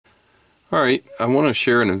Alright, I want to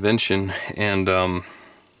share an invention, and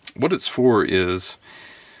what it's for is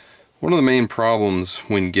one of the main problems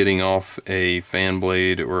when getting off a fan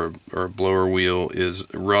blade or a blower wheel is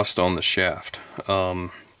rust on the shaft.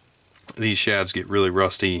 These shafts get really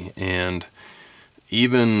rusty, and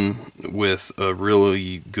even with a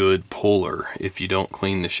really good puller, if you don't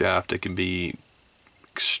clean the shaft, it can be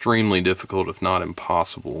extremely difficult, if not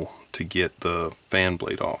impossible, to get the fan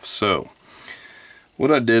blade off. So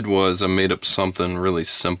what I did was I made up something really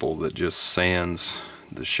simple that just sands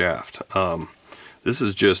the shaft. This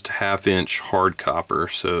is just 1/2 inch hard copper,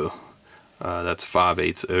 so that's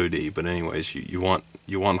 5/8 OD. But anyways, you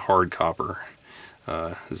want hard copper.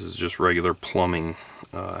 This is just regular plumbing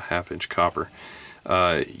 1/2 inch copper.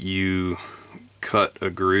 You cut a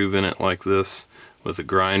groove in it like this with a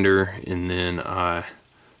grinder, and then I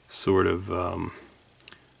sort of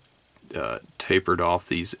tapered off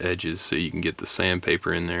these edges so you can get the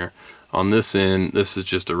sandpaper in there. On this end, this is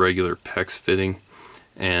just a regular PEX fitting,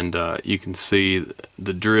 and you can see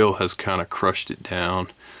the drill has kind of crushed it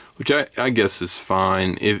down, which I guess is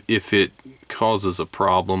fine. If it causes a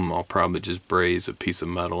problem, I'll probably just braze a piece of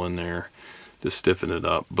metal in there to stiffen it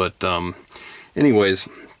up. But anyways,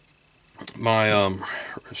 my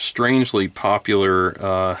strangely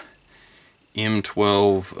popular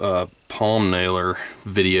M12 palm nailer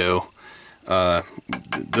video,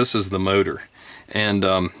 this is the motor, and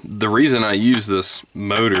the reason I use this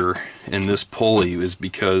motor and this pulley is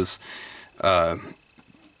because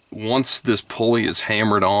once this pulley is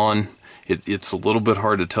hammered on, it's a little bit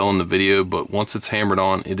hard to tell in the video, but once it's hammered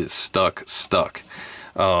on, it is stuck.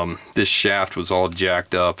 This shaft was all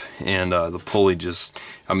jacked up, and the pulley just,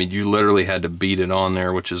 I mean, you literally had to beat it on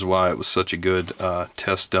there, which is why it was such a good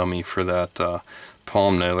test dummy for that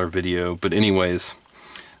palm nailer video. But anyways,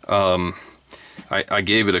 I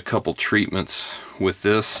gave it a couple treatments with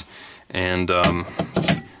this, and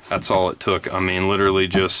that's all it took. I mean, literally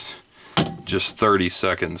just 30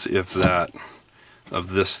 seconds, if that,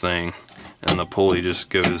 of this thing, and the pulley just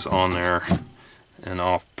goes on there and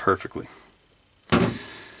off perfectly.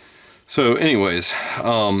 So anyways,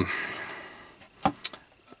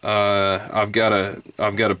 I've got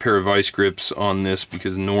a pair of vice grips on this,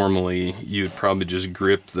 because normally you'd probably just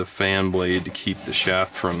grip the fan blade to keep the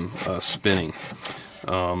shaft from spinning.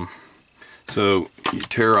 So you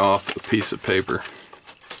tear off a piece of paper,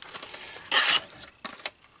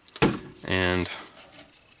 and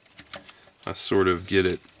I sort of get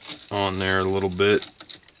it on there a little bit,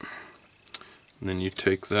 and then you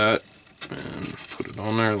take that and put it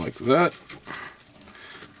on there like that.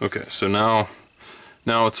 Okay, so now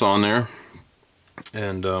it's on there,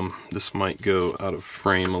 and this might go out of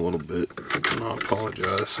frame a little bit, and I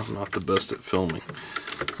apologize, I'm not the best at filming.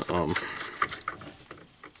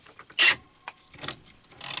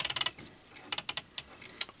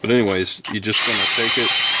 But anyways, you're just going to take it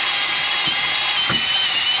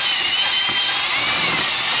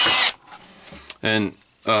and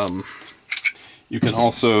you can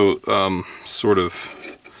also sort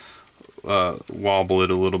of wobble it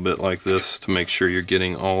a little bit like this to make sure you're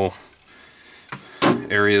getting all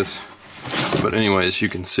areas. But anyways, you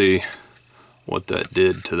can see what that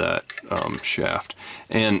did to that shaft.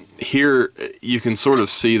 And here you can sort of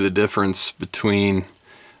see the difference between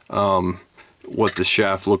what the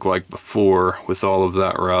shaft looked like before with all of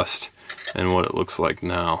that rust and what it looks like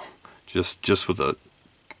now, just with a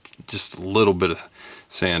little bit of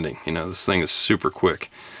sanding. You know, this thing is super quick.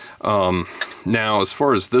 Now, as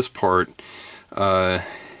far as this part,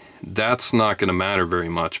 that's not going to matter very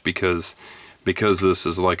much, because this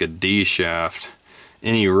is like a D shaft.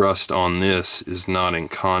 Any rust on this is not in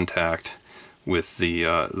contact with the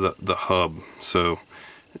hub, so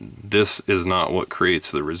this is not what creates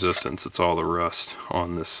the resistance. It's all the rust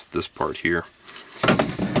on this part here.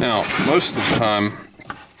 Now, most of the time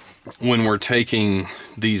when we're taking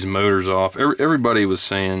these motors off, everybody was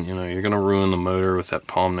saying, you know, you're gonna ruin the motor with that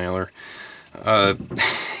palm nailer.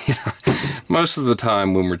 You know, most of the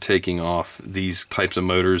time when we're taking off these types of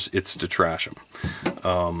motors, it's to trash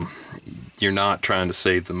them. You're not trying to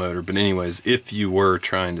save the motor. But anyways, if you were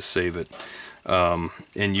trying to save it,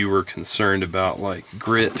 and you were concerned about like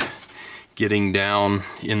grit getting down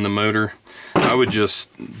in the motor, I would just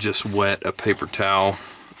wet a paper towel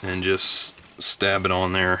and just stab it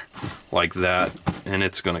on there like that, and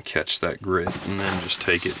it's going to catch that grit, and then just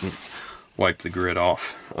take it and wipe the grit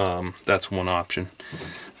off. That's one option.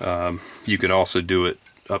 You could also do it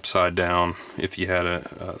upside down if you had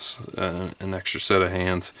an extra set of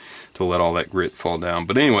hands to let all that grit fall down.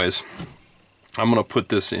 But anyways, I'm going to put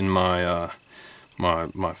this in my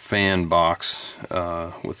my fan box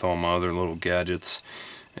with all my other little gadgets,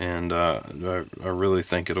 and I really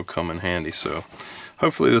think it'll come in handy. So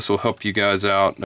hopefully this will help you guys out.